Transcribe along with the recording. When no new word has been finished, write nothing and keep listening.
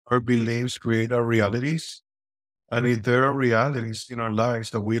our beliefs create our realities. And if there are realities in our lives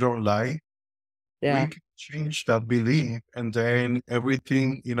that we don't like, we Yeah. can change that belief, and then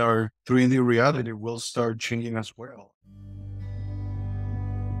everything in our 3D reality will start changing as well.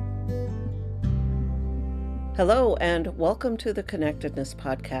 Hello, and welcome to the Connectedness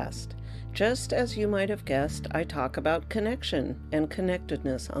Podcast. Just as you might have guessed, I talk about connection and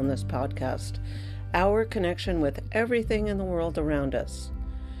connectedness on this podcast, our connection with everything in the world around us.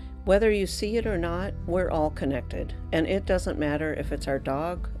 Whether you see it or not, we're all connected, and it doesn't matter if it's our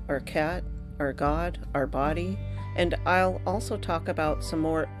dog, our cat, our God, our body. And I'll also talk about some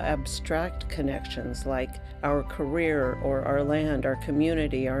more abstract connections like our career or our land, our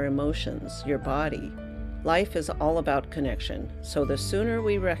community, our emotions, your body. Life is all about connection, so the sooner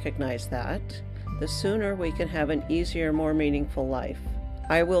we recognize that, the sooner we can have an easier, more meaningful life.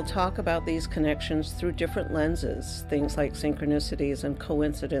 I will talk about these connections through different lenses, things like synchronicities and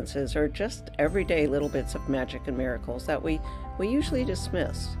coincidences, or just everyday little bits of magic and miracles that we usually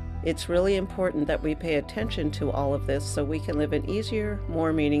dismiss. It's really important that we pay attention to all of this so we can live an easier,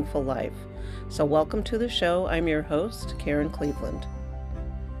 more meaningful life. So welcome to the show. I'm your host, Karen Cleveland.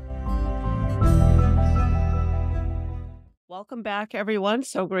 Welcome back, everyone.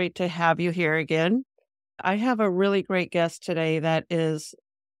 So great to have you here again. I have a really great guest today that has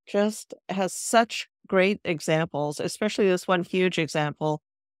such great examples, especially this one huge example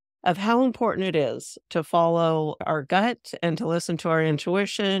of how important it is to follow our gut and to listen to our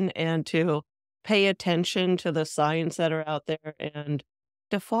intuition and to pay attention to the signs that are out there and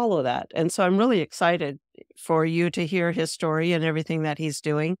to follow that. And so I'm really excited for you to hear his story and everything that he's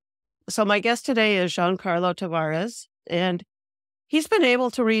doing. So my guest today is Jean Carlo Tavarez, and he's been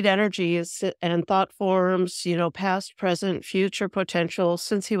able to read energies and thought forms, past, present, future potential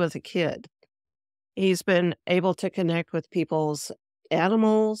since he was a kid. He's been able to connect with people's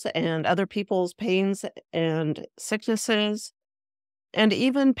animals and other people's pains and sicknesses, and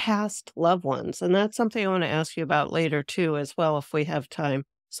even past loved ones. And that's something I want to ask you about later, too, as well, if we have time.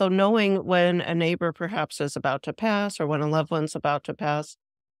 So knowing when a neighbor perhaps is about to pass or when a loved one's about to pass.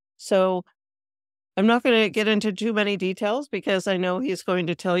 So I'm not going to get into too many details because I know he's going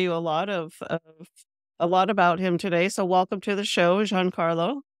to tell you a lot about him today. So welcome to the show,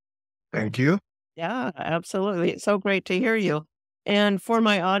 Giancarlo. Thank you. Yeah, absolutely. It's so great to hear you. And for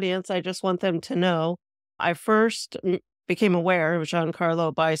my audience, I just want them to know I first became aware of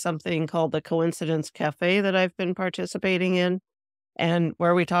Giancarlo by something called the Coincidence Cafe that I've been participating in, and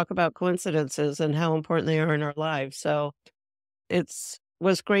where we talk about coincidences and how important they are in our lives. So it's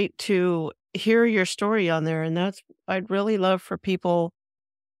was great to hear your story on there. And I'd really love for people,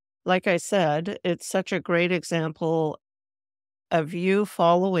 like I said, it's such a great example of you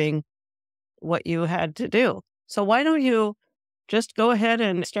following what you had to do. So why don't you just go ahead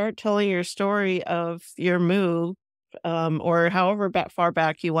and start telling your story of your move, or however far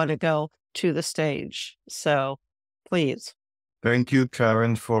back you want to go to the stage. So please. Thank you,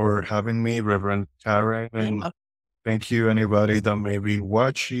 Karen, for having me, Reverend Karen. And Yeah. thank you, anybody that may be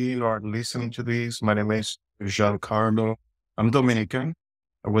watching or listening to this. My name is Jean Carlo. I'm Dominican.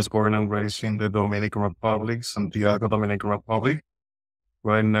 I was born and raised in the Dominican Republic, Santiago, Dominican Republic.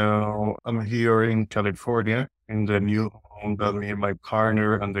 Right now, I'm here in California in the new home that me and my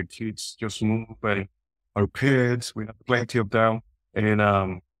partner and the kids just moved. And our kids, we have plenty of them. And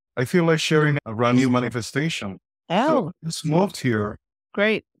I feel like sharing a brand new manifestation. So Oh, I just moved here.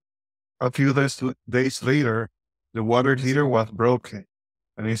 great. A few days later, the water heater was broken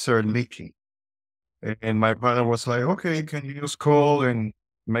and it started leaking. And my partner was like, okay, can you just call and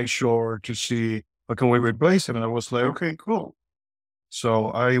make sure to see how can we replace it? And I was like, okay, cool. So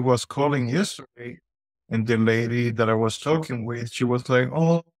I was calling yesterday, and the lady that I was talking with, she was like,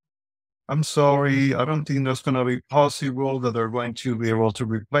 oh, I'm sorry. I don't think that's going to be possible that they're going to be able to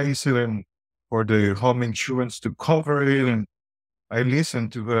replace it and for the home insurance to cover it. And I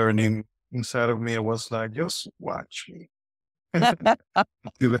listened to her, and inside of me, I was like, just watch me.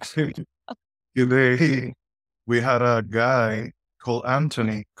 Today, we had a guy called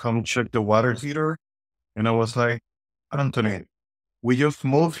Anthony come check the water heater. And I was like, Anthony, we just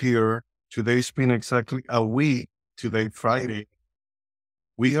moved here. Today's been exactly a week. Today, Friday.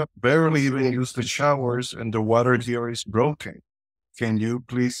 We have barely even used the showers and the water here is broken. Can you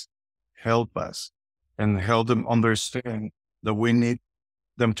please help us and help them understand that we need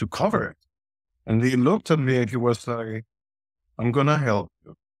them to cover it? And he looked at me and he was like, I'm going to help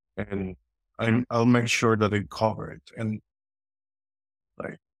you. And I'll make sure that they cover it. And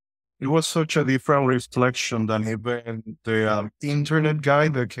like, it was such a different reflection than even the internet guy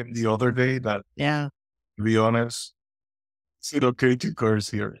that came the other day that, Yeah. to be honest, Is it okay to curse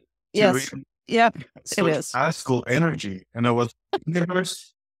here? To Yes. him, Yep, it such is. asshole energy. And I was,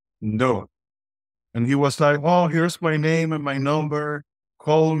 universe, no. And he was like, oh, here's my name and my number.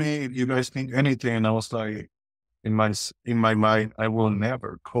 Call me if you guys need anything. And I was like, in my mind, I will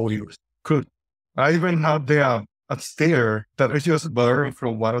never call you. Could I even have a stair that I just borrowed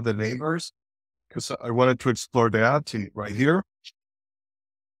from one of the neighbors because I wanted to explore the attic right here,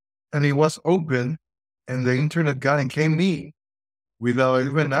 and it was open, and the internet guy came me without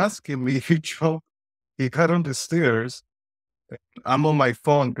even asking me. He jumped, he got on the stairs. I'm on my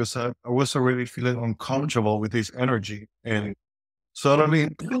phone because I was already feeling uncomfortable with his energy, and suddenly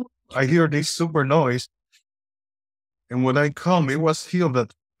I hear this super noise. And when I come, it was him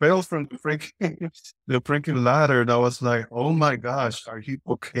that fell from the freaking, the freaking ladder. And I was like, oh my gosh, are you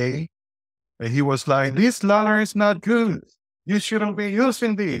okay? And he was like, this ladder is not good. You shouldn't be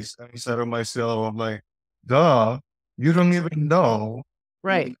using this. And I said to myself, I'm like, duh, you don't even know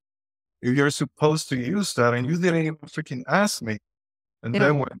Right. if you're supposed to use that. And you didn't even freaking ask me. And Yeah,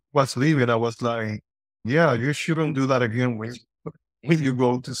 then when I was leaving, I was like, yeah, you shouldn't do that again when you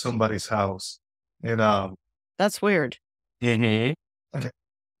go to somebody's house. And that's weird. Mhm.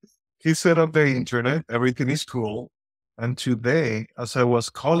 He set up the internet, everything is cool. And today, as I was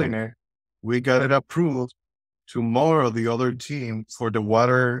calling it, we got it approved. Tomorrow, the other team for the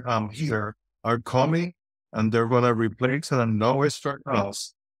water heater are coming and they're going to replace it at no extra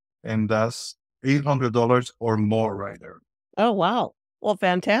cost. And that's $800 or more right there. Oh, wow. Well,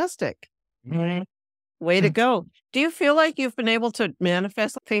 fantastic. Mhm. Way to go. Do you feel like you've been able to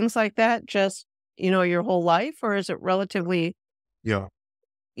manifest things like that just, your whole life, or is it relatively Yeah,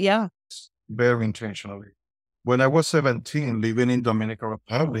 yeah. very intentionally. When I was 17, living in Dominican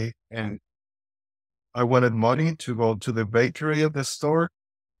Republic, and I wanted money to go to the bakery at the store,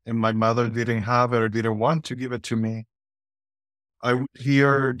 and my mother didn't have it or didn't want to give it to me, I would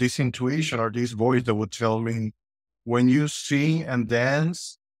hear this intuition or this voice that would tell me, when you sing and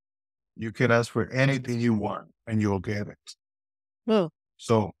dance, you can ask for anything you want and you'll get it. Oh,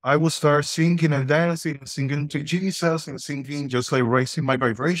 So I would start singing and dancing and singing to Jesus and singing, just like raising my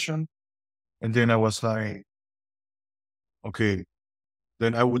vibration. And then I was like, okay,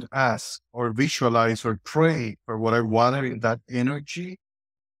 then I would ask or visualize or pray for what I wanted in that energy.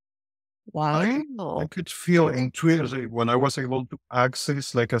 I wow. could feel intuitively when I was able to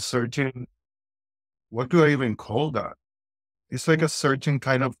access like a certain, what do I even call that? It's like a certain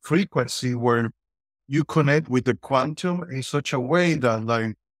kind of frequency where you connect with the quantum in such a way that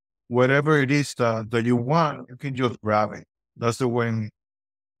like whatever it is that you want, you can just grab it. That's the way.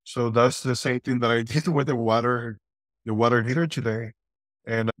 So that's the same thing that I did with the water heater today.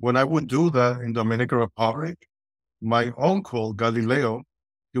 And when I would do that in Dominican Republic, my uncle Galileo,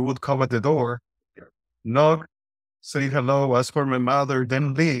 he would come at the door, knock, say hello, ask for my mother,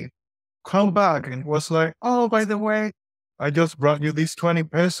 then leave, come back, and was like, "Oh, by the way, I just brought you these 20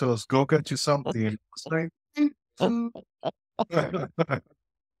 pesos. Go get you something." It's like,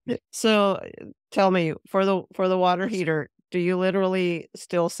 So, tell me, for the water heater, do you literally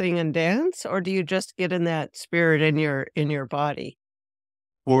still sing and dance, or do you just get in that spirit in your body?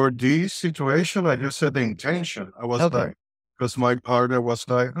 for this situation, I just said the intention. I was Okay. like, because my partner was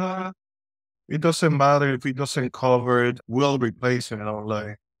like, it doesn't matter if it doesn't cover it, we'll replace it. And I'm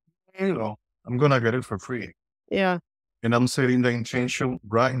like, I'm gonna get it for free. Yeah. And I'm setting the intention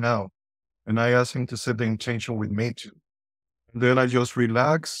right now. And I asked him to set the intention with me too. And then I just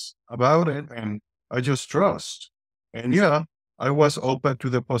relax about it and I just trust. And yeah, I was open to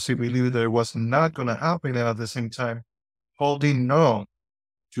the possibility that it was not gonna happen, and at the same time holding on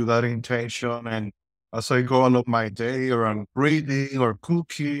to that intention. And as I go on my day, or I'm breathing or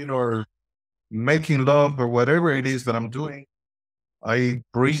cooking or making love or whatever it is that I'm doing, I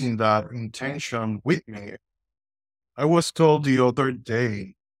bring that intention with me. I was told the other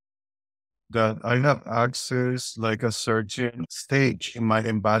day that I have access like a certain stage in my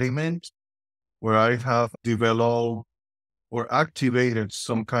embodiment where I have developed or activated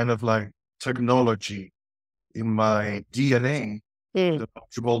some kind of like technology in my DNA Mm, that I'm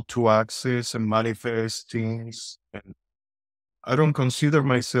able to access and manifest things. And I don't consider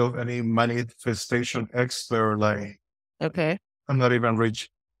myself any manifestation expert. Like okay. I'm not even reach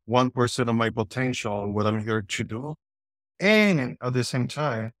 1% of my potential, what I'm here to do. And at the same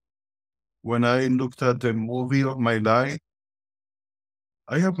time, when I looked at the movie of my life,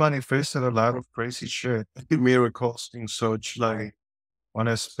 I have manifested a lot of crazy shit, miracles in such like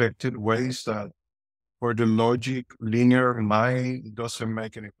unexpected ways that for the logic, linear mind, it doesn't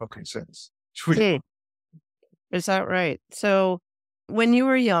make any fucking sense. Hmm, is that right? So, when you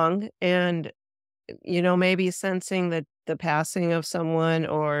were young and, maybe sensing that the passing of someone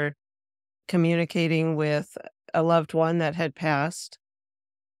or communicating with a loved one that had passed.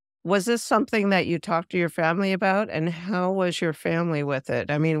 Was this something that you talked to your family about, and how was your family with it?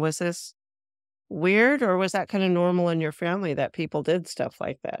 I mean, was this weird, or was that kinda normal in your family that people did stuff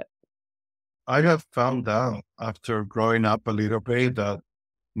like that? I have found out after growing up a little bit that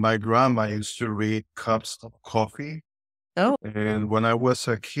my grandma used to read cups of coffee. Oh, And when I was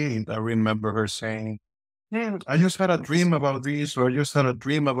a kid, I remember her saying, "Man, I just had a dream about this, or I just had a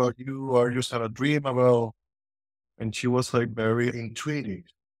dream about you, or I just had a dream about," and she was like very intuitive,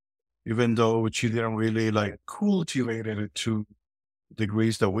 even though she didn't really like cultivate it to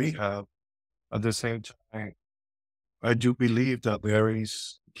degrees that we have. At the same time, I do believe that there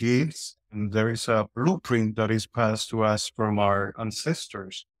is gifts and there is a blueprint that is passed to us from our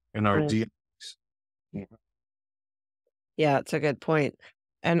ancestors and our mm, DNAs. Yeah. yeah, it's a good point.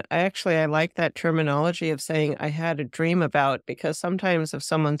 And I like that terminology of saying, "I had a dream about," because sometimes if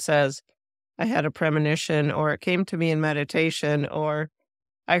someone says, "I had a premonition," or "It came to me in meditation," or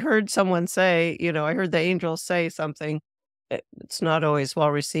 "I heard someone say," "I heard the angels say something," it's not always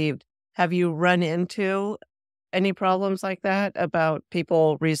well received. Have you run into any problems like that about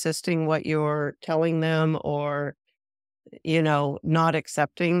people resisting what you're telling them, or, not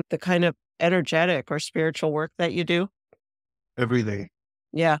accepting the kind of energetic or spiritual work that you do? Every day.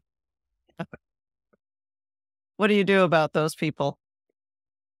 Yeah. What do you do about those people?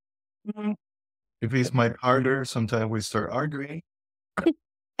 Mhm. If it's my partner, sometimes we start arguing.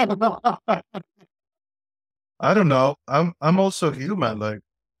 I don't know. I don't know. I'm also human. Like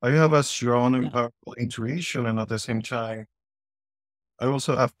I have a strong and powerful intuition, and at the same time, I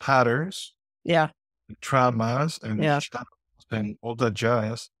also have patterns, Yeah, traumas, and yeah, shadows, and all that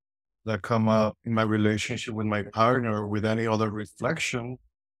jazz that come up in my relationship with my partner, or with any other reflection.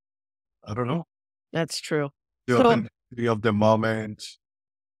 I don't know, that's true. the So authenticity of the moment.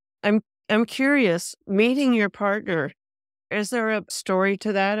 I'm I'm curious, meeting your partner, is there a story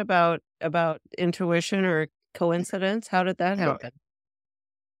to that about intuition or coincidence? How did that Yeah. happen?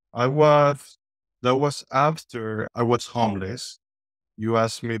 I was that was after I was homeless. You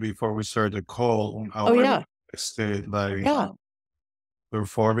asked me before we started the call on how Oh, I yeah. stayed like Yeah,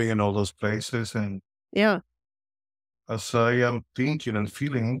 performing in all those places. And yeah. as I am thinking and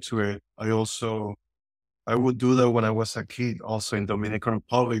feeling into it, I would do that when I was a kid, also in Dominican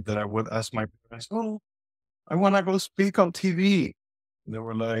Republic, that I would ask my parents, "Oh, I want to go speak on TV." And they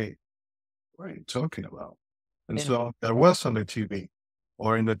were like, "What are you talking about?" And Yeah. so I was on the TV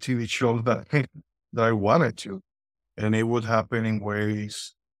or in the TV shows that that I wanted to. And it would happen in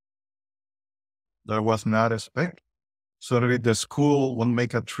ways that I was not expecting. Suddenly the school would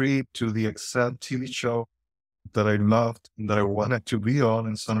make a trip to the exact TV show that I loved and that I wanted to be on,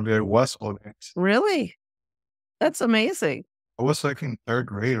 and suddenly I was on it. Really? That's amazing. I was like in third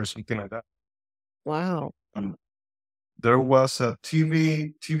grade or something like that. Wow. Um, there was a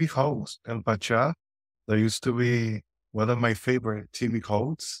TV host, El Pacha, that used to be one of my favorite TV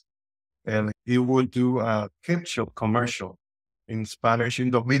hosts, and he would do a ketchup commercial in Spanish.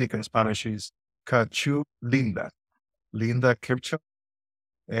 In Dominican Spanish is Cachu Linda, Linda ketchup,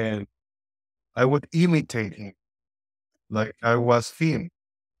 and I would imitate him like I was him.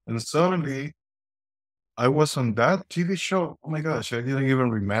 And suddenly I was on that TV show. Oh my gosh, I didn't even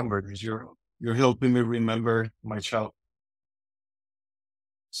remember this. You're helping me remember my child.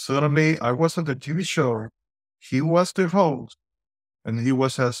 Suddenly I was on the TV show. He was the host and he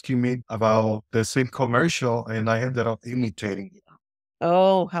was asking me about the same commercial, and I ended up imitating him.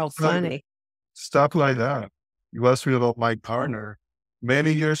 Oh, how It's like funny. stuff like that. You asked me about my partner.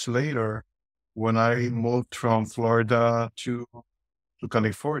 Many years later, when I moved from Florida to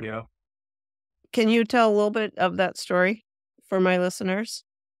California, Can you tell a little bit of that story for my listeners?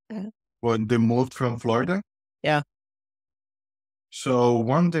 when they moved from Florida. Yeah. So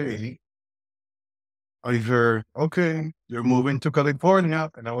one day I heard, "Okay, you're moving to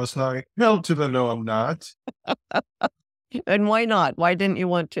California." And I was like, "Hell to the no, I'm not. And why not? Why didn't you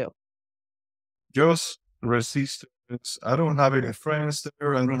want to? Just resistance. I don't have any friends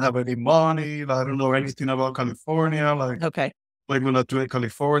there. I don't have any money. I don't know anything about California. Like, Okay. what I'm gonna do in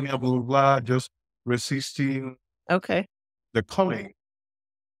California, blah, blah, blah. Just resisting Okay. the calling.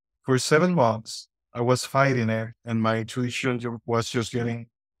 For 7 months, I was fighting it, and my intuition was just getting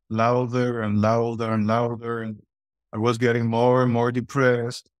louder and louder and louder. And I was getting more and more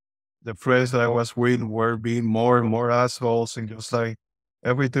depressed. The friends that I was with were being more and more assholes, and just like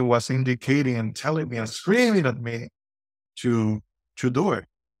everything was indicating and telling me and screaming at me to do it.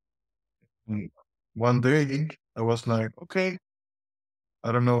 And one day I was like, okay,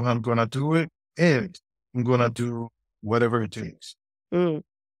 I don't know how I'm gonna do it, and I'm gonna do. whatever it takes. Mm.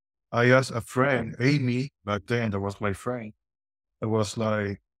 I asked a friend, Amy, back then, that was my friend. I was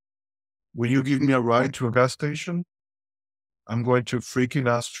like, will you give me a ride to a gas station? I'm going to freaking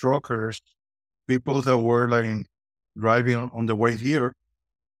ask truckers, people that were like driving on the way here,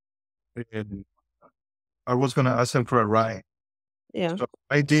 and I was going to ask them for a ride. Yeah. So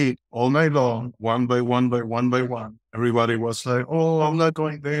I did all night long, one by one by one by one. Everybody was like, oh, I'm not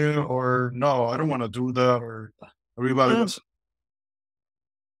going there, or no, I don't want to do that, or everybody Uh, was,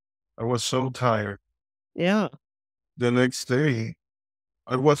 I was so tired. yeah. The next day,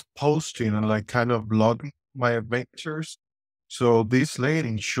 I was posting and like kind of blogging my adventures. So this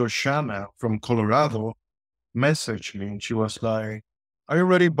lady, Shoshana from Colorado, messaged me and she was like, I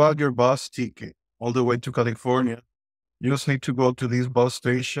already bought your bus ticket all the way to California. You just need to go to this bus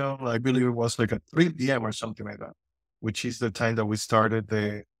station. I believe it was like at 3 p.m. or something like that, which is the time that we started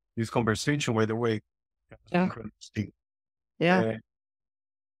this conversation, by the way. Yeah. Synchronicity. Yeah. Uh,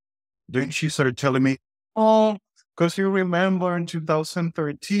 then she started telling me, oh, because you remember in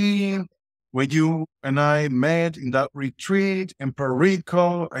 2013 when you and I met in that retreat in Puerto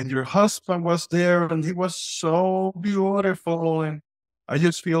Rico and your husband was there and he was so beautiful. And I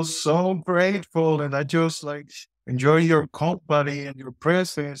just feel so grateful. And I just like enjoy your company and your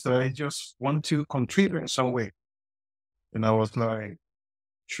presence that I just want to contribute in some way. And I was like,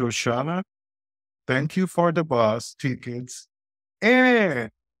 Shoshana, thank you for the bus tickets. And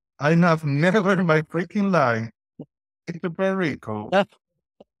I have never in my freaking life been to Puerto Rico.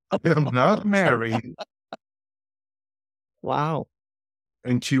 I am not married. Wow.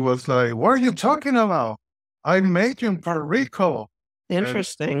 And she was like, what are you talking about? I met you in Puerto Rico. And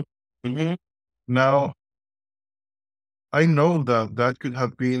Interesting. mhm. Now I know that that could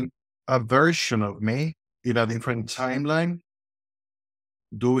have been a version of me in a different timeline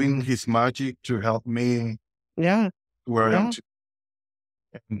doing his magic to help me Yeah. where I am Yeah.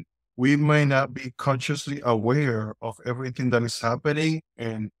 today. And we may not be consciously aware of everything that is happening.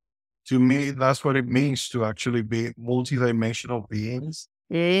 And to me, that's what it means to actually be multidimensional beings.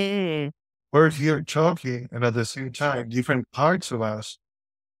 Mm. We're here talking, and at the same time, different parts of us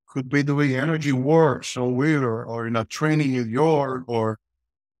could be doing energy work somewhere, or in a training in New York, or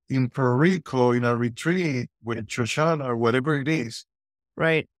in Puerto Rico, in a retreat with Shoshana, or whatever it is.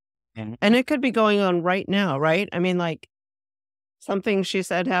 Right. Mhm. And it could be going on right now, right? I mean, like something she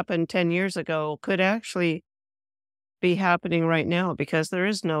said happened 10 years ago could actually be happening right now because there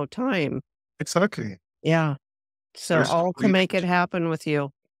is no time. Exactly. Yeah. So There's no all to make it limit. happen with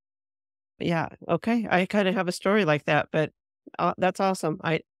you. Yeah. Okay. I kind of have a story like that, but that's awesome.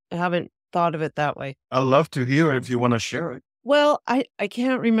 I haven't thought of it that way. I'd love to hear if you want to share it. Well, I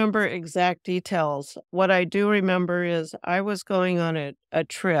can't remember exact details. What I do remember is I was going on a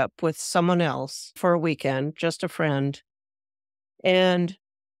trip with someone else for a weekend, just a friend. And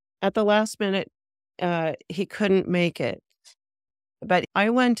at the last minute, he couldn't make it. But I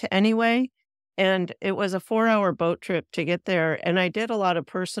went anyway, and it was a 4-hour boat trip to get there. And I did a lot of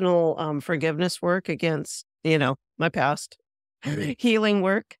personal forgiveness work against, my past, healing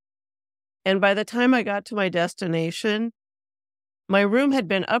work. And by the time I got to my destination, my room had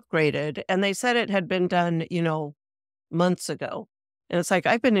been upgraded, and they said it had been done, months ago. And it's like,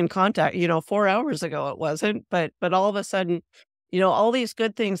 I've been in contact, 4 hours ago it wasn't, but all of a sudden, all these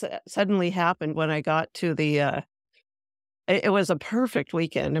good things suddenly happened when I got to it was a perfect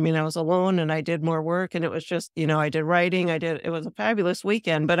weekend. I mean, I was alone and I did more work and it was just, I did writing, it was a fabulous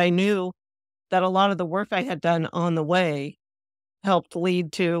weekend, but I knew that a lot of the work I had done on the way helped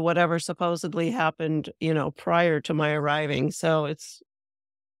lead to whatever supposedly happened, prior to my arriving. So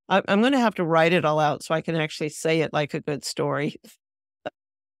I'm gonna have to write it all out so I can actually say it like a good story.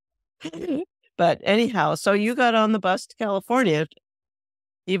 But anyhow, so you got on the bus to California,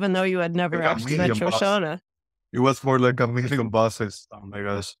 even though you had never Like a actually met million buses. Shoshana. It was more like a million buses. Oh my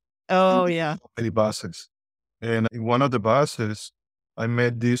gosh. Oh, yeah. So many buses. And in one of the buses, I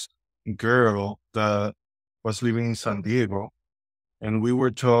met this girl that was living in San Diego. And we were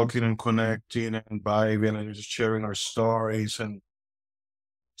talking and connecting and vibing and just sharing our stories. And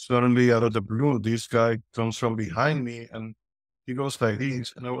suddenly, out of the blue, this guy comes from behind me and he goes like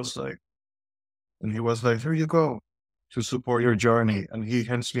this. And I was like, and he was like, here you go to support your journey. And he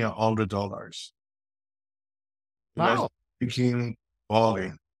hands me $100. And I Wow. became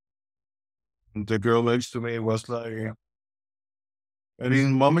bawling. And the girl next to me was like, and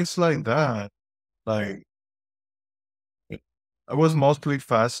in moments like that, like, I was mostly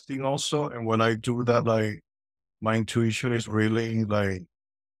fasting also. And when I do that, like, my intuition is really like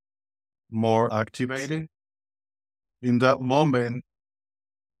more activated. In that moment,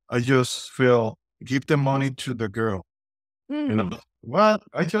 I just feel give the money to the girl. And I Hmm. was, what?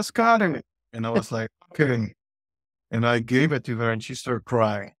 I just got it. And I was like, okay. And I gave it to her and she started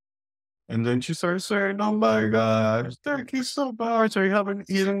crying. And then she started saying, oh my gosh, thank you so much. I haven't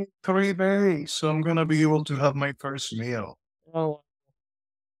eaten 3 days. So I'm going to be able to have my first meal. Oh,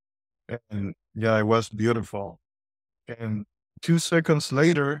 And yeah, it was beautiful. And 2 seconds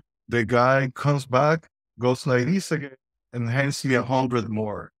later, the guy comes back, goes like this again, and hands me 100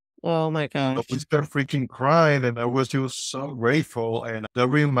 more. oh my So we gosh. start freaking crying, and I was just so grateful. And that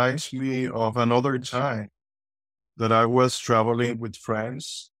reminds me of another time that I was traveling with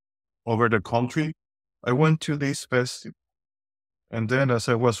friends over the country. I went to this festival, and then as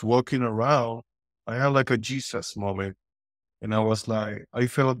I was walking around, I had like a Jesus moment. And I was like, I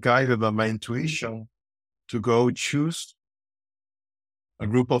felt guided by my intuition to go choose a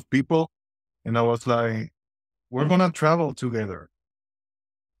group of people. And I was like, we're going to travel together.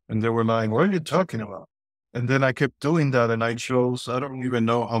 And they were like, what are you talking about? And then I kept doing that. And I chose, I don't even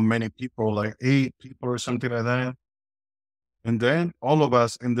know how many people, like 8 people or something like that. And then all of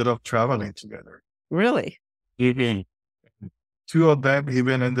us ended up traveling together. Really? Mhm. Two of them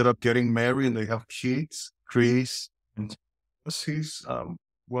even ended up getting married and they have kids, Chris and what's his,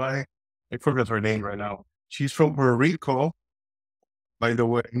 why? I forgot her name right now. She's from Puerto Rico, by the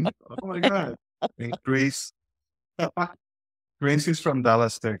way. Oh my God. And Chris, Chris is from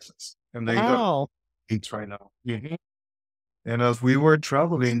Dallas, Texas. And they got Wow. kids right now. Mhm. And as we were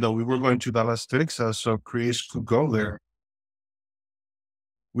traveling, though we were going to Dallas, Texas, so Chris could go there.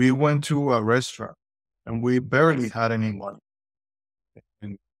 We went to a restaurant and we barely had any money.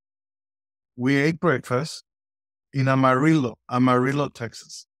 And we ate breakfast in Amarillo,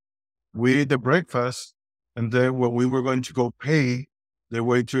 Texas. We ate the breakfast, and then when we were going to go pay, the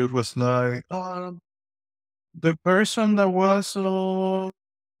waitress was like, the person that was, oh,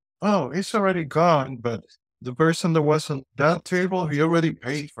 it's already gone, but the person that was on that table, he already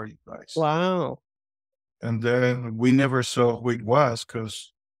paid for you guys. Wow. And then we never saw who it was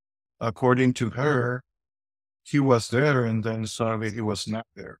because, according to her, he was there, and then suddenly he was not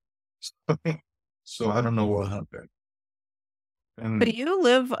there. So I don't know what happened. But And you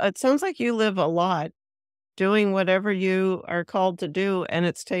live, it sounds like you live a lot doing whatever you are called to do and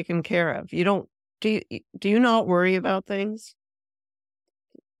it's taken care of. You don't, do you not worry about things?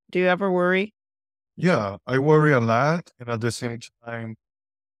 Do you ever worry? yeah, I worry a lot. And at the same time,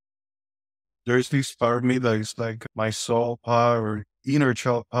 there's this part of me that is like my soul part or inner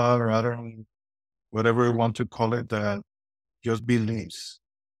child part, or I don't know, whatever you want to call it, that just believes.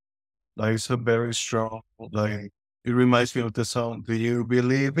 Like it's a very strong, like it reminds me of the song, Do You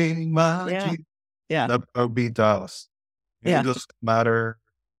Believe in Yeah. Magic? Yeah. That probably does. It Yeah. doesn't matter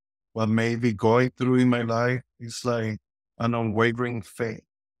what may be going through in my life. It's like an unwavering faith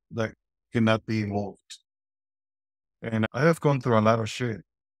that cannot be moved. And I have gone through a lot of shit.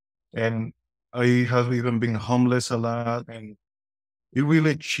 And I have even been homeless a lot. And it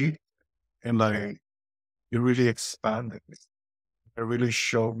really cheap and like it really expanded me. It really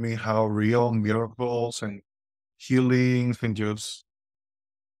showed me how real miracles and healings and just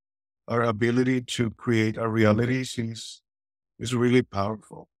our ability to create our realities is really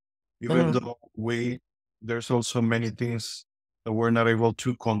powerful. Even Uh, though there's also many things that we're not able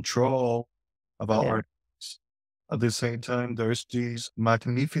to control about yeah. our lives. At the same time, there's this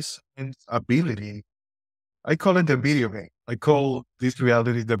magnificent ability. I call it the video game. I call this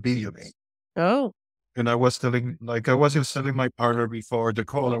reality the video game. Oh, And I was telling, like, I was just telling my partner before the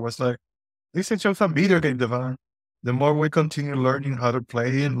call, I was like, this is just a video game, Devon. The more we continue learning how to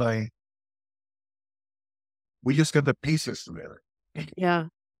play it, like, we just get the pieces together. yeah.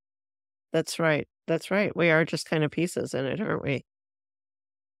 That's right. That's right. We are just kind of pieces in it, aren't we?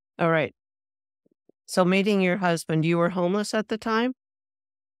 All right. So meeting your husband, you were homeless at the time?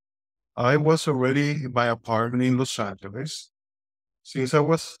 I was already in my apartment in Los Angeles. Since I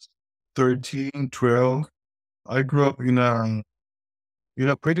was 13, 12, I grew up in a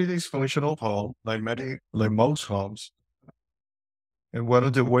pretty dysfunctional home, like most homes. And one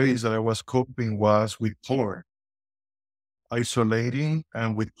of the ways that I was coping was with porn, isolating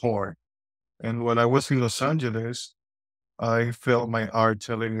and with porn. And when I was in Los Angeles, I felt my heart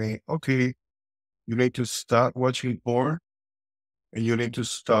telling me, okay, you need to stop watching porn and you need to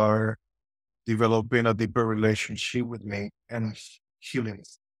start developing a deeper relationship with me and healing.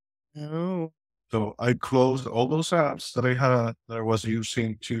 Oh, So I closed all those apps that I had that I was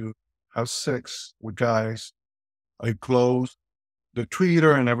using to have sex with guys. I closed the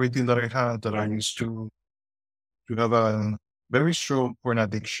Twitter and everything that I had that I used to have a very strong porn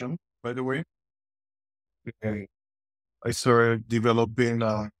addiction, by the way. Okay. I started developing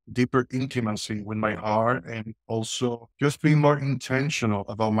a deeper intimacy with my heart and also just being more intentional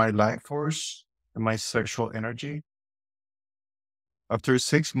about my life force and my sexual energy. After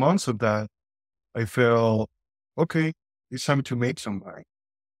 6 months of that, I felt, okay, it's time to meet somebody.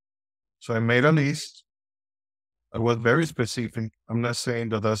 So I made a list. I was very specific. I'm not saying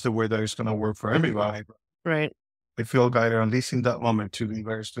that that's the way that it's going to work for everybody, but Right. I feel guided, at least in that moment, to be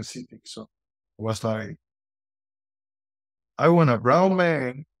very specific. So I was like, I want a brown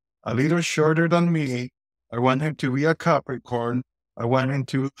man, a little shorter than me. I want him to be a Capricorn. I want him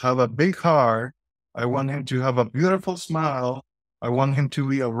to have a big heart. I want him to have a beautiful smile. I want him to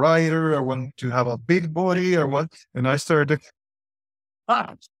be a writer. I want him to have a big body. And I started,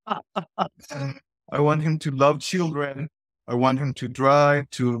 I want him to love children. I want him to drive,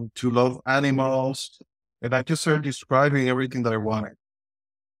 to love animals. And I just started describing everything that I wanted.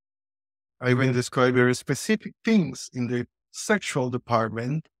 I even described very specific things in the sexual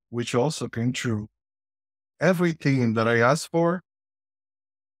department, which also came true. Everything that I asked for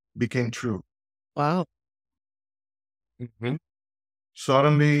became true. Wow. Mhm.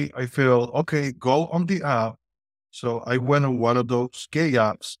 Suddenly, I feel, okay, go on the app. So I went on one of those gay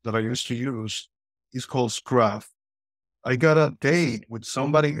apps that I used to use. It's called Scruff. I got a date with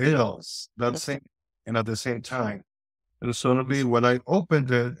somebody else that same and at the same time. And suddenly, when I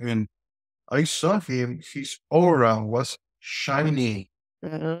opened it and I saw him, his aura was shiny.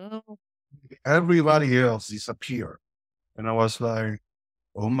 Oh. Everybody else disappeared. And I was like,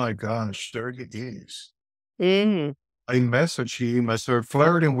 oh my gosh, there he is. Mm. I messaged him, I started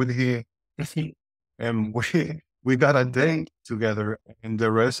flirting with him, and we got a date together, and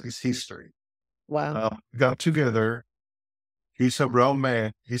the rest is history. Wow. We got together. He's a brown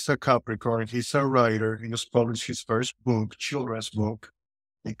man, he's a Capricorn, he's a writer. He just published his first book, children's book,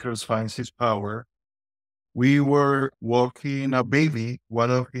 because finds his power. We were walking a baby, one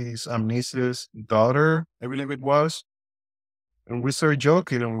of his niece's daughter, I believe it was. And we started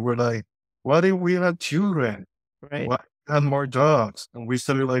joking and we were like, what if we had children? Right. What if we had more dogs? And we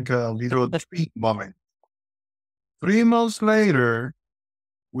started like a little treat moment. 3 months later,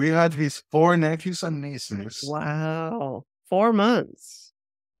 we had his four nephews and nieces. Wow. 4 months.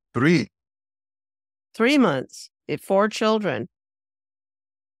 Three. 3 months. 4 children.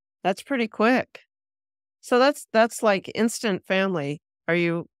 That's pretty quick. So that's like instant family. Are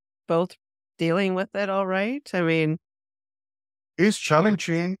you both dealing with it all right? I mean, It's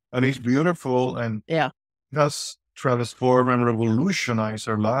challenging and it's beautiful and yeah. has transformed and revolutionized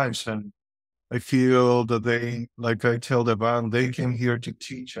our lives. And I feel that they, like I tell the band, they came here to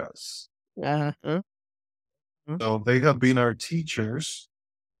teach us. Uh-huh. So they have been our teachers.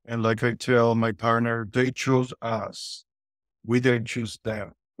 And like I tell my partner, they chose us. We didn't choose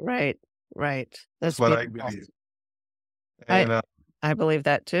them. Right. Right. That's That's what I beautiful. believe. I And I believe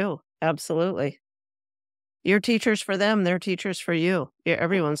that too. Absolutely. You're teachers for them, they're teachers for you. Yeah,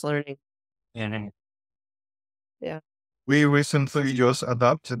 everyone's learning. Mhm. Yeah. We recently just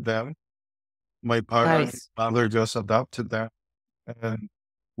adopted them. My partner and his Nice. mother just adopted them. And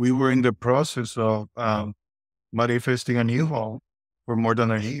we were in the process of manifesting a new home for more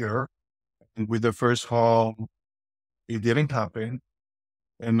than a year. And with the first home, it didn't happen.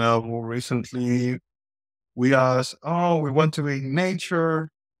 And now recently we asked, oh, we want to be in nature.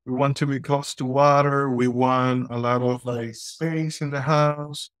 We want to be close to water. We want a lot of like space in the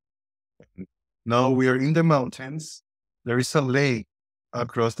house. Now we are in the mountains. There is a lake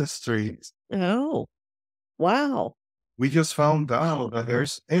across the street. Oh, wow. We just found out that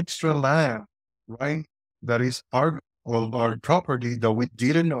there's extra land, right? That is our property that we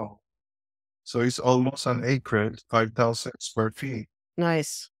didn't know. So it's almost an acre, 5,000 square feet.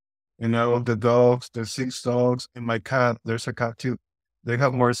 Nice. You know, the dogs, the six dogs, and my cat, there's a cat too. They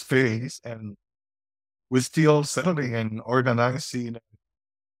have more space and we're still settling and organizing,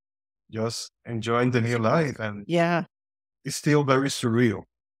 just enjoying the new life. And Yeah. it's still very surreal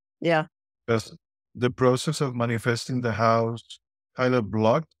Yeah. because the process of manifesting the house kind of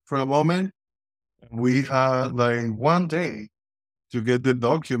blocked for a moment. We had like 1 day to get the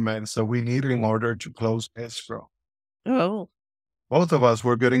documents that we need in order to close escrow. Oh, Both of us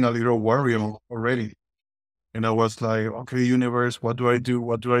were getting a little worried already. And I was like, okay, universe, what do I do?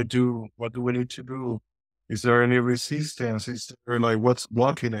 What do I do? What do we need to do? Is there any resistance? Is there like what's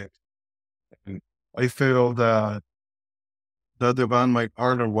blocking it? And I feel that the band, my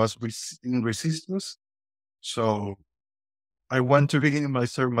partner, was in resistance. So I went to him, I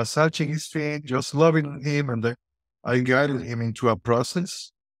started massaging his feet, just loving him. And then I guided him into a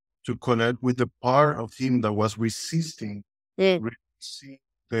process to connect with the part of him that was resisting, mm, resisting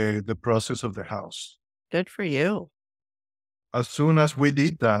the process of the house. good for you. as soon as we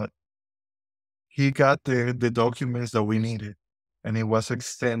did that, he got the documents that we needed, and it was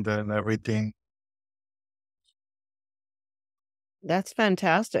extended and everything. That's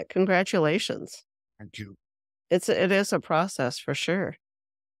fantastic. Congratulations. Thank you. It is a process for sure.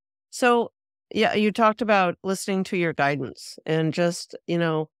 So, yeah, you talked about listening to your guidance and just,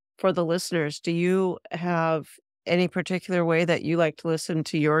 for the listeners, do you have any particular way that you like to listen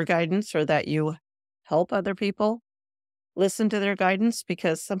to your guidance or that you help other people listen to their guidance?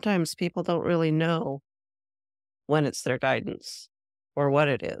 Because sometimes people don't really know when it's their guidance or what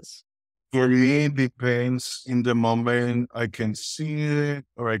it is. For me, it depends in the moment. I can see it,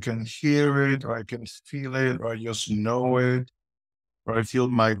 or I can hear it, or I can feel it, or I just know it, or I feel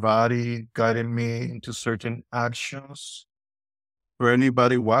my body guiding me into certain actions. For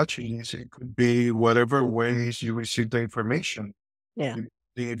anybody watching this, it could be whatever ways you receive the information. Yeah.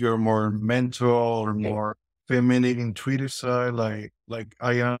 If you're more mental or more feminine, intuitive side, like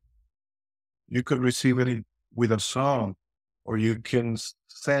I am, you could receive it with a song, or you can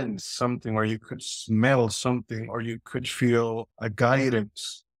sense something, or you could smell something, or you could feel a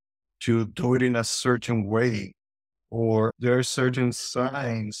guidance to do it in a certain way. Or there are certain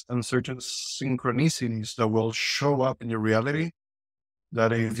signs and certain synchronicities that will show up in your reality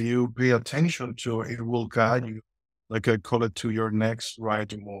that if you pay attention to, it will guide you, like I call it, to your next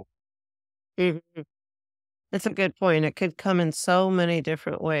right move. Mhm. That's a good point. It could come in so many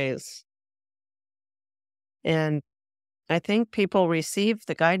different ways. And I think people receive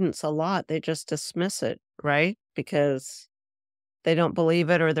the guidance a lot. They just dismiss it, right? Because they don't believe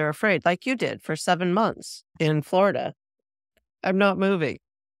it or they're afraid, like you did for 7 months in Florida. I'm not moving.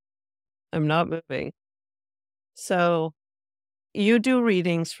 I'm not moving. So you do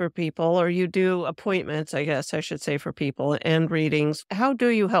readings for people or you do appointments, I guess I should say, for people and readings. How do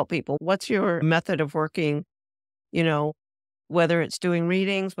you help people? What's your method of working, you know, whether it's doing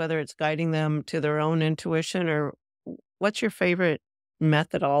readings, whether it's guiding them to their own intuition, or what's your favorite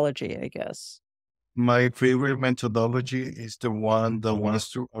methodology, I guess? My favorite methodology is the one that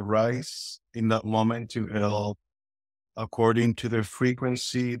wants to arise in that moment to help according to the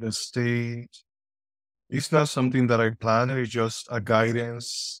frequency, the state. It's not something that I planned, it's just a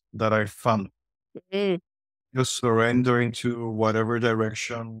guidance that I found. Mm, Just surrendering to whatever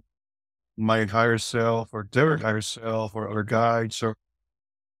direction my higher self or their higher self or other guides or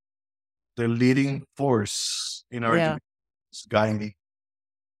the leading force in our yeah. dimensions guide me.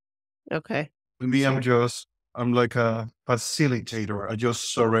 Okay. To me, I'm like a facilitator. I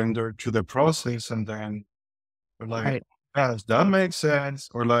just surrender to the process and then we're like, Right. yes, that makes sense.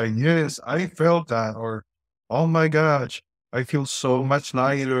 Or like, yes, I felt that. Or, oh my gosh, I feel so much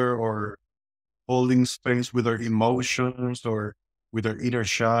lighter. Or holding space with our emotions or with our inner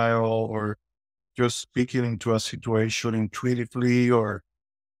child or just speaking into a situation intuitively or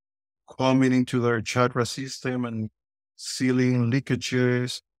coming into their chakra system and sealing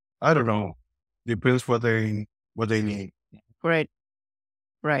leakages. I don't know. Depends what they need. Right.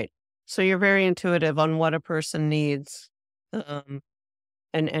 Right. So you're very intuitive on what a person needs, um,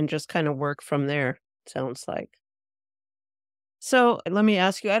 and just kind of work from there, sounds like. So let me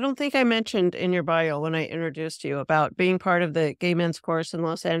ask you, I don't think I mentioned in your bio when I introduced you about being part of the gay men's course in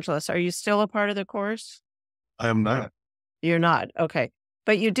Los Angeles. Are you still a part of the course? I am not. You're not. Okay.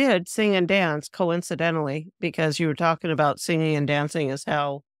 But you did sing and dance coincidentally because you were talking about singing and dancing is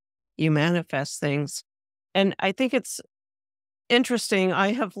how you manifest things. And I think it's interesting.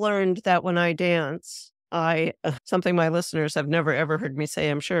 I have learned that when I dance, something my listeners have never ever heard me say,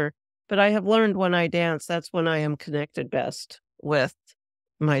 I'm sure, but I have learned when I dance, that's when I am connected best with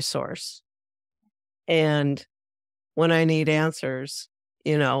my source. And when I need answers,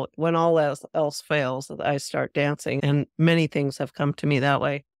 when all else fails, I start dancing. And many things have come to me that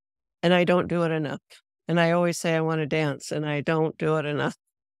way. And I don't do it enough. And I always say I want to dance, and I don't do it enough.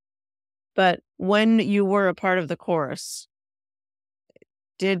 But when you were a part of the chorus,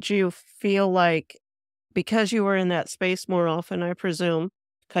 did you feel like because you were in that space more often, I presume,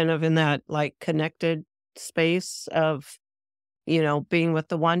 kind of in that like connected space of, being with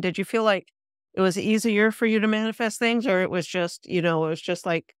the one, did you feel like it was easier for you to manifest things or it was just, it was just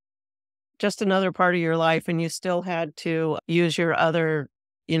like just another part of your life and you still had to use your other,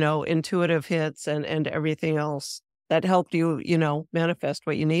 intuitive hits and everything else that helped you, manifest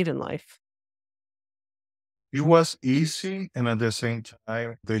what you need in life? It was easy, and at the same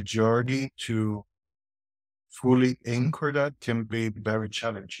time, the journey to fully anchor that can be very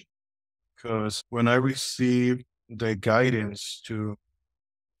challenging. Because when I received the guidance to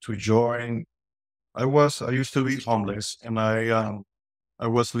join, I used to be homeless, and I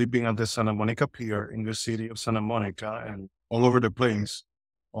was living at the Santa Monica Pier in the city of Santa Monica, and all over the place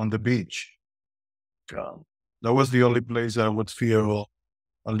on the beach. Um, that was the only place that I would feel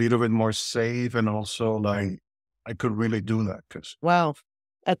a little bit more safe, and also like I could really do that because Wow.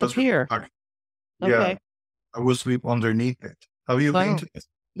 At the that's really pier. hard. Yeah, Okay. I would sleep underneath it. Have you been Wow. to this?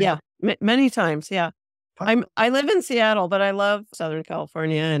 Yeah. Many times. Yeah. I live in Seattle, but I love Southern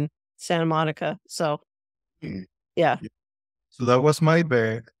California and Santa Monica. So Mm. yeah. Yeah. So that was my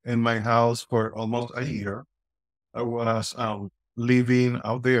bed in my house for almost a year. I was living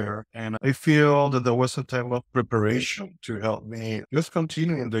out there, and I feel that there was a time of preparation to help me just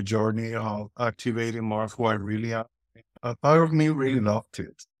continue in the journey of activating more of who I really am. A part of me really loved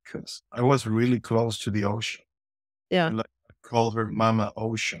it because I was really close to the ocean, Yeah. and like I called her Mama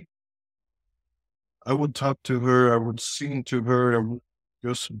Ocean. I would talk to her, I would sing to her, I would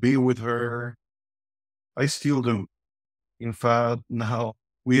just be with her. I still do. In fact, now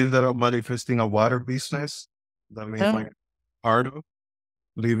we ended up manifesting a water business that me and Oh, my part of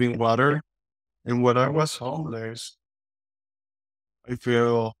living water. And when I was homeless, I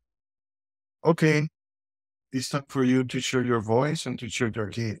feel okay, it's time for you to share your voice and to share your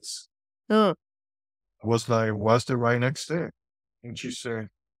kids. oh, I was like, what's the right next step? And she said,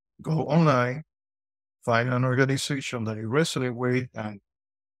 go online, find an organization that you resonate with, and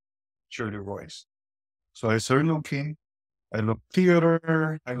share your voice. So I started looking. I looked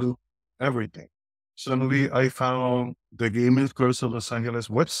theater, I looked everything. Suddenly I found the Gaming Clubs of Los Angeles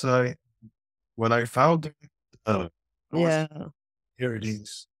website. When I found it, I was, yeah. here it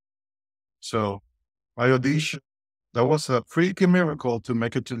is. So my audition, that was a freaking miracle to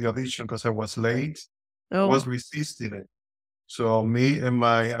make it to the audition because I was late. I Oh, was resisting it. So me and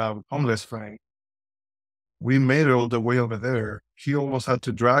my homeless friend, we made it all the way over there. He almost had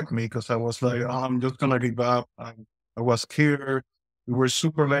to drag me because I was like, oh, I'm just gonna give up. I was scared. We were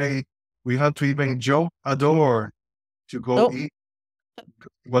super late. We had to even jump a door to go oh, eat.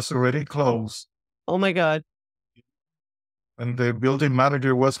 It was already closed. oh my God. And the building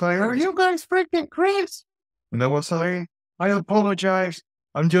manager was like, are you guys freaking crazy? And I was like, I apologize.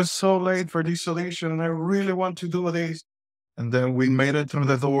 I'm just so late for this audition and I really want to do this. And then we made it through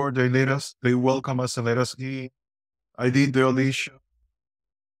the door. They welcomed us and let us in. I did the audition.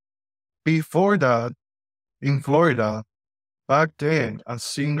 Before that, in Florida, back then, a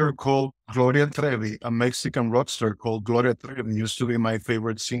singer called Gloria Trevi, a Mexican rock star called Gloria Trevi, used to be my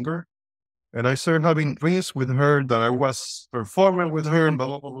favorite singer. And I started having dreams with her that I was performing with her and blah,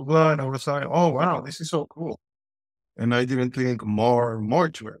 blah, blah, blah, blah. And I was like, oh, wow, this is so cool. And I didn't think more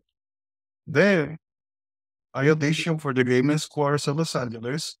to it. Then I auditioned for the Gaming Squares of Los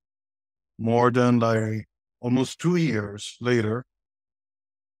Angeles more than like almost 2 years later.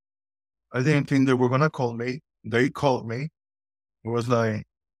 I didn't think they were going to call me. They called me. It was like,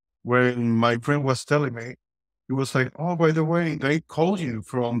 when my friend was telling me, he was like, oh, by the way, they called you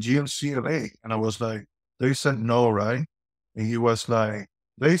from GMCLA. And I was like, they said no, right? And he was like,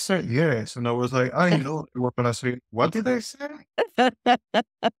 they said yes. And I was like, I know they were going to say, what did they say?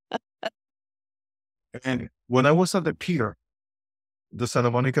 And when I was at the pier, the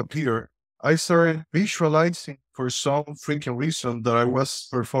Santa Monica Pier, I started visualizing for some freaking reason that I was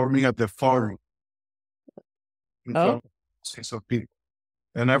performing at the forum in Oh, front of thousands of people.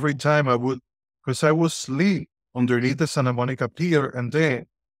 And every time I would, because I would sleep underneath the Santa Monica Pier, and then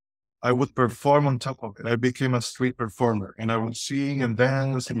I would perform on top of it. I became a street performer, and I would sing and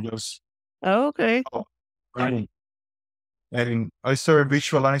dance and just, okay. oh, right. And I started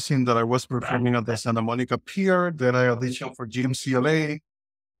visualizing that I was performing at the Santa Monica Pier. Then I auditioned for GMCLA,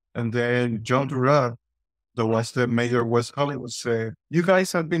 and then John Durant, the was the mayor of West Hollywood, said, "You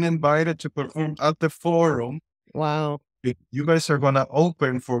guys have been invited to perform at the Forum. Wow. You guys are gonna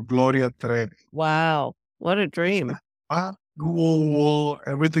open for Gloria Trevi." Wow. What a dream. Ah, cool.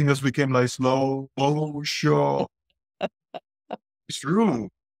 Everything just became like slow motion. It's true.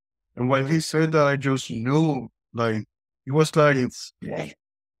 And when he said that, I just knew, like, it was like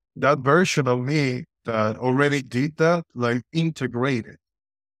that version of me that already did that, like, integrated.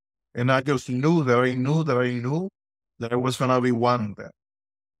 And I just knew that I knew that I knew that I was going to be one of them.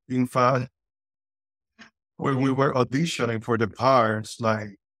 In fact, when we were auditioning for the parts,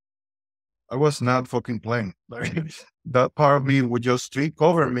 like, I was not fucking playing. Like, that part of me would just take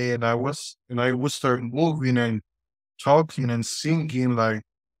over me, and I would start moving and talking and singing like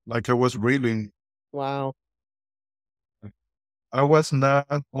I was really. Wow. I was not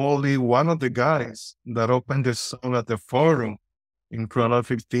only one of the guys that opened the song at the forum in front of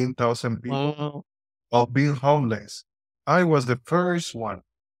 15,000 people Wow. while being homeless. I was the first one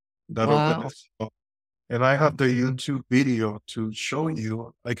that opened the Wow. song. And I have the YouTube video to show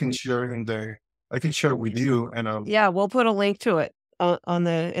you. I can share it in there. I can share with you. And Yeah, we'll put a link to it on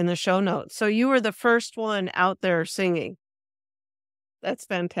the in the show notes. So you were the first one out there singing. That's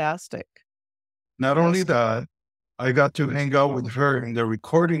fantastic. not only that, I got to hang out with her in the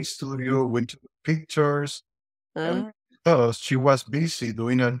recording studio with pictures. And Uh, because she was busy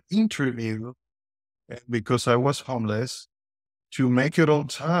doing an interview, and because I was homeless, to make it on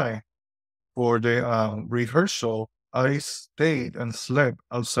time for the rehearsal, I stayed and slept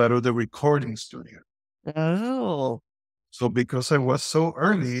outside of the recording studio. oh, So because I was so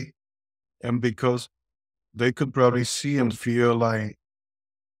early, and because they could probably see and feel like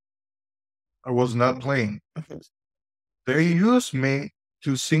I was not playing, they used me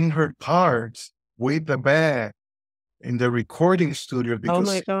to sing her parts with the band in the recording studio oh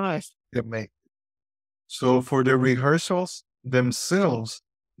my because gosh. they made. So for the rehearsals themselves,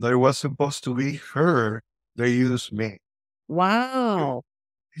 that was supposed to be her. They used me. Wow.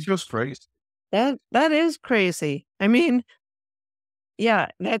 It's just crazy. That is crazy. I mean, yeah,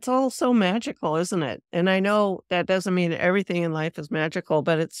 that's all so magical, isn't it? And I know that doesn't mean everything in life is magical,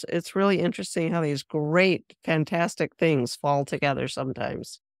 but it's really interesting how these great, fantastic things fall together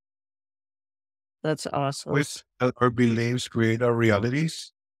sometimes. That's awesome. With our beliefs create our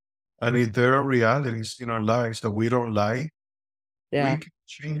realities. And if there are realities in our lives that we don't like, we Yeah. can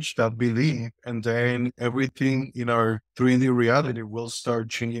change that belief. And then everything in our 3D reality will start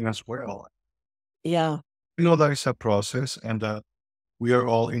changing as well. Yeah. You know, that is a process and that we are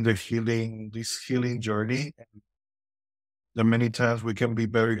all in this healing journey. And that many times we can be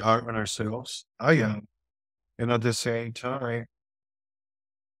very hard on ourselves. I am. And at the same time,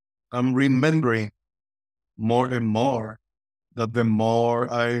 I'm remembering more and more that the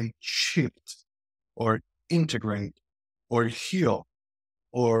more I shift or integrate or heal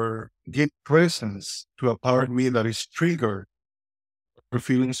or give presence to a part of me that is triggered or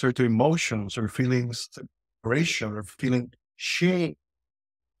feeling certain emotions or feeling separation or feeling shame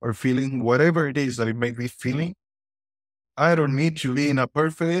or feeling whatever it is that it may be feeling, I don't need to be in a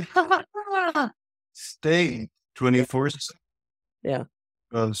perfect state 24/7 Yeah.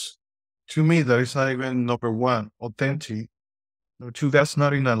 because to me, that is not even number one, authentic. Number two, that's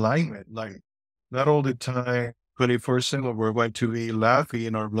not in alignment. Like, not all the time, 24/7, we're going to be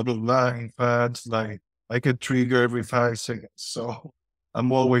laughing or blah, blah, blah. In fact, like, I get triggered every 5 seconds. So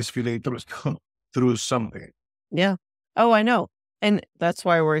I'm always feeling through, through something. Yeah. Oh, I know. And that's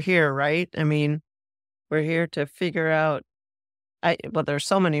why we're here, right? I mean, we're here to figure out well, there's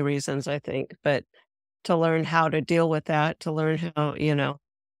so many reasons I think, but to learn how to deal with that, to learn how,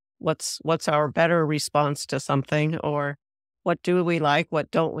 what's our better response to something or what do we like,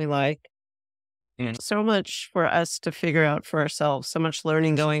 what don't we like? Mm. So much for us to figure out for ourselves, so much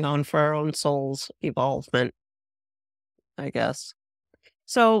learning going on for our own soul's evolvement, I guess.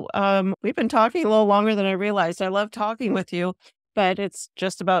 So, we've been talking a little longer than I realized. I love talking with you, but it's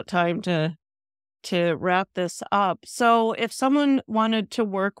just about time to wrap this up. So, if someone wanted to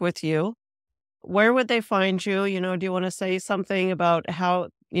work with you, where would they find you? Do you want to say something about how,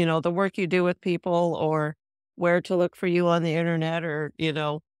 the work you do with people or where to look for you on the internet or,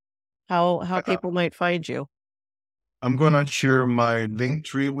 how Uh, people might find you? I'm going to share my link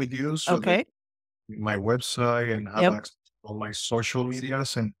tree with you so that Okay. my website and have Yep. access to all my social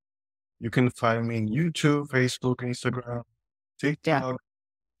medias. And you can find me in YouTube, Facebook, Instagram, Yeah. TikTok,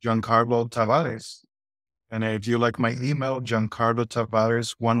 Jean Carlo Tavarez. And if you like my email, Giancarlo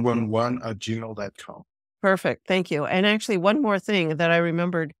Tavares 111 at gmail.com. Perfect. Thank you. And actually, one more thing that I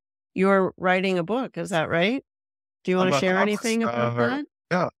remembered, you're writing a book. Is that right? Do you want I'm to a share comics. anything about that?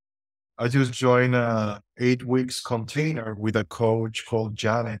 Yeah, I just joined a 8 weeks container with a coach called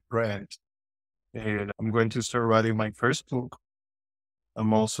Janet Brand. And I'm going to start writing my first book.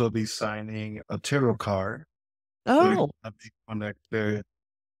 I'm also designing a tarot card. So it's Oh, gonna be connected.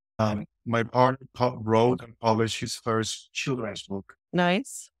 My partner wrote and published his first children's book,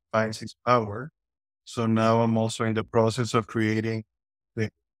 nice. Finds His Power. So now I'm also in the process of creating the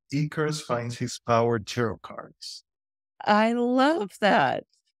Icarus Finds His Power tarot cards. I love that.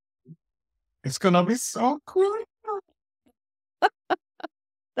 It's gonna be so cool.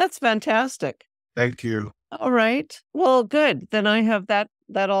 That's fantastic. Thank you. All right. Well, good. Then I have that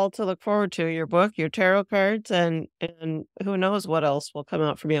all to look forward to, your book, your tarot cards, and who knows what else will come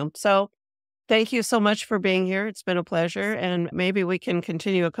out from you. So, thank you so much for being here. It's been a pleasure, and maybe we can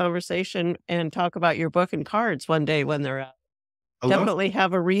continue a conversation and talk about your book and cards one day when they're out. I love. Definitely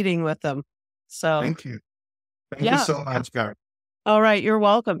have a reading with them. So, Thank you. Thank you yeah. so much, Gary. All right, you're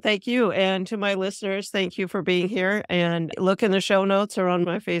welcome. Thank you. And to my listeners, thank you for being here. And look in the show notes or on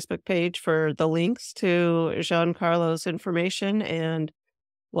my Facebook page for the links to Jean Carlo's information, and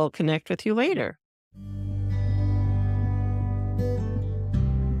we'll connect with you later.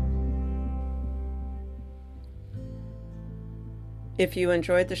 If you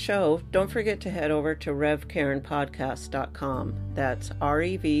enjoyed the show, don't forget to head over to revkarenpodcast.com. That's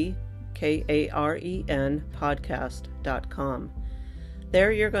REVKAREN podcast.com.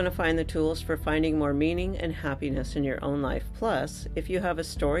 There you're going to find the tools for finding more meaning and happiness in your own life. Plus, if you have a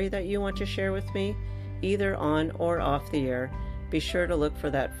story that you want to share with me, either on or off the air, be sure to look for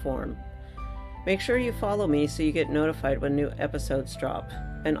that form. Make sure you follow me so you get notified when new episodes drop.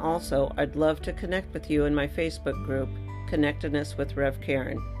 And also, I'd love to connect with you in my Facebook group, Connectedness with Rev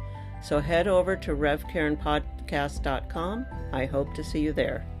Karen. So head over to revkarenpodcast.com. I hope to see you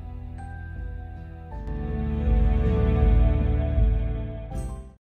there.